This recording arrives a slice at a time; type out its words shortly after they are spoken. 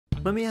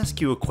Let me ask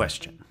you a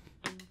question.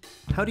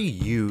 How do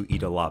you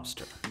eat a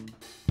lobster?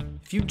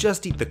 If you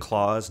just eat the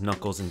claws,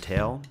 knuckles, and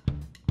tail,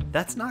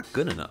 that's not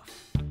good enough.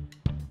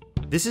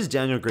 This is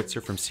Daniel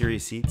Gritzer from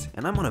Serious Eats,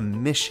 and I'm on a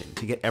mission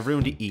to get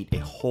everyone to eat a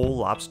whole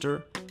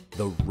lobster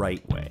the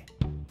right way.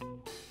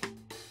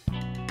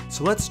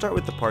 So let's start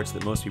with the parts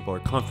that most people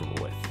are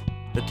comfortable with,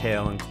 the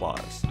tail and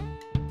claws.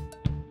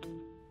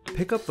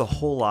 Pick up the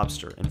whole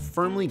lobster and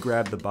firmly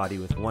grab the body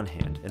with one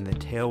hand and the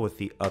tail with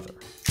the other.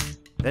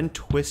 Then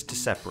twist to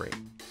separate.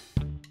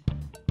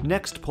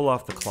 Next, pull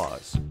off the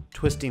claws,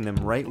 twisting them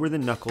right where the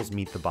knuckles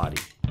meet the body.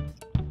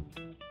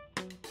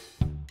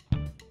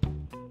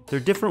 There are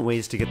different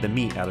ways to get the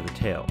meat out of the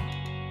tail.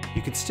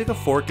 You can stick a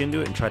fork into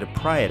it and try to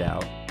pry it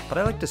out, but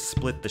I like to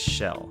split the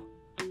shell.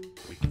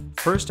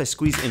 First, I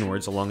squeeze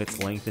inwards along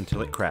its length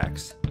until it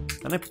cracks,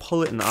 then I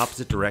pull it in the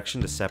opposite direction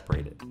to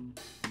separate it.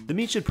 The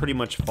meat should pretty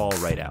much fall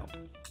right out.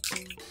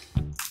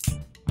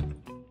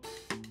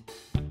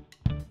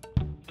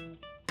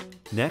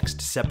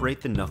 Next,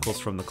 separate the knuckles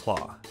from the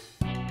claw.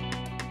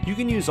 You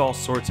can use all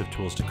sorts of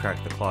tools to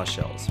crack the claw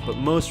shells, but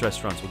most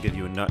restaurants will give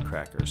you a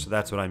nutcracker, so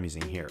that's what I'm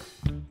using here.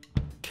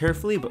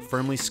 Carefully but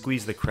firmly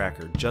squeeze the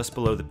cracker just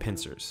below the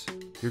pincers.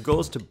 Your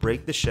goal is to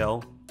break the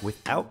shell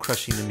without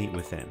crushing the meat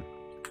within.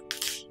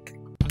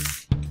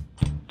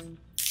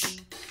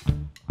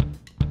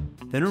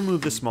 Then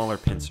remove the smaller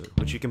pincer,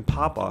 which you can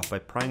pop off by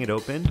prying it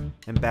open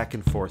and back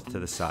and forth to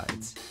the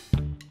sides.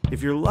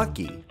 If you're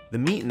lucky, the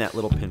meat in that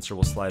little pincer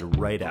will slide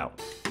right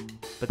out.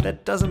 But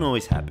that doesn't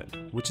always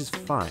happen, which is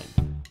fine.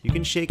 You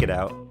can shake it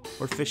out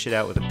or fish it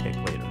out with a pick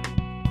later.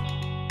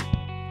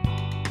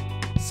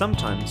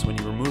 Sometimes when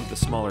you remove the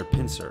smaller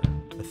pincer,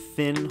 a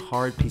thin,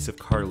 hard piece of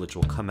cartilage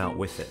will come out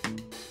with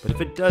it. But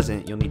if it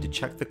doesn't, you'll need to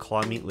check the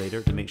claw meat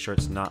later to make sure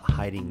it's not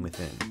hiding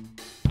within.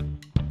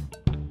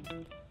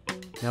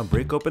 Now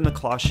break open the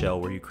claw shell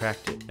where you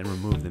cracked it and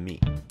remove the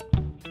meat.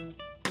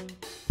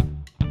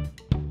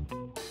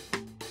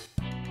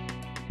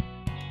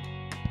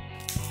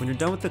 When you're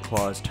done with the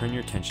claws, turn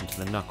your attention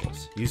to the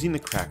knuckles, using the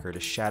cracker to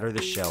shatter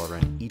the shell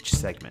around each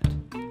segment.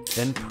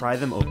 Then pry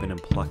them open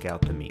and pluck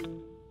out the meat.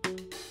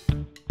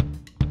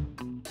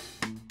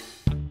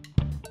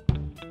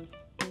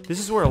 This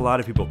is where a lot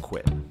of people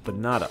quit, but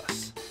not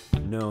us.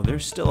 No,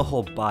 there's still a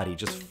whole body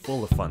just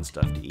full of fun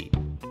stuff to eat.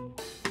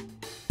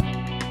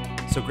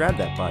 So grab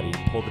that body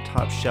and pull the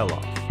top shell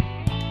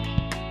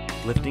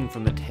off, lifting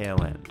from the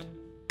tail end.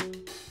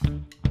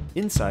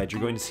 Inside,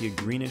 you're going to see a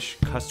greenish,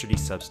 custardy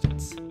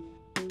substance.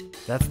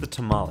 That's the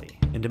tamale,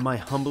 and in my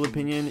humble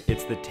opinion,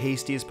 it's the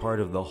tastiest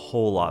part of the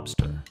whole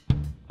lobster.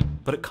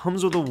 But it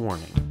comes with a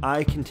warning.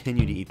 I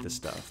continue to eat this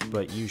stuff,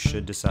 but you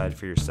should decide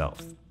for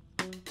yourself.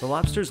 The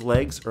lobster's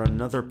legs are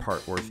another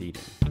part worth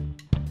eating.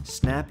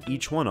 Snap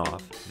each one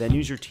off, then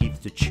use your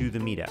teeth to chew the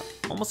meat out,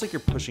 almost like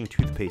you're pushing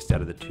toothpaste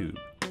out of the tube.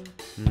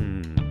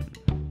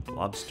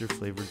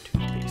 Lobster-flavored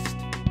toothpaste.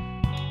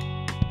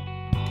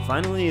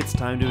 Finally, it's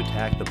time to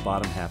attack the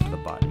bottom half of the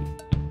body.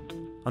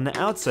 On the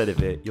outside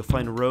of it, you'll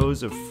find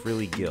rows of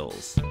frilly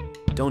gills.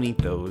 Don't eat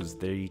those,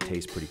 they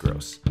taste pretty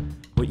gross.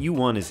 What you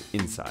want is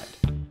inside.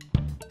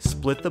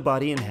 Split the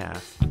body in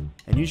half,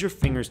 and use your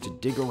fingers to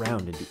dig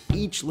around into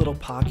each little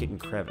pocket and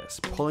crevice,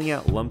 pulling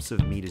out lumps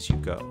of meat as you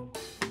go.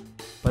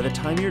 By the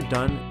time you're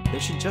done, there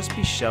should just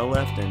be shell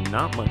left and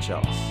not much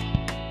else.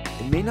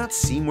 It may not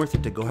seem worth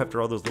it to go after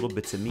all those little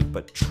bits of meat,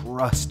 but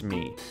trust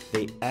me,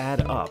 they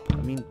add up. I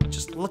mean,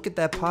 just look at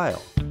that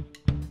pile.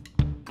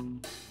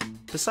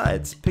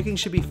 Besides, picking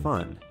should be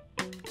fun.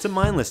 It's a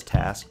mindless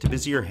task to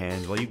busy your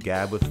hands while you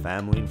gab with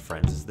family and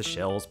friends as the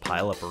shells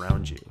pile up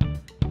around you.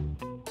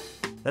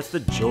 That's the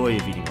joy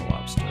of eating a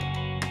lobster.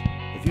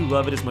 If you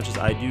love it as much as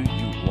I do,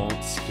 you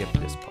won't skip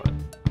this part.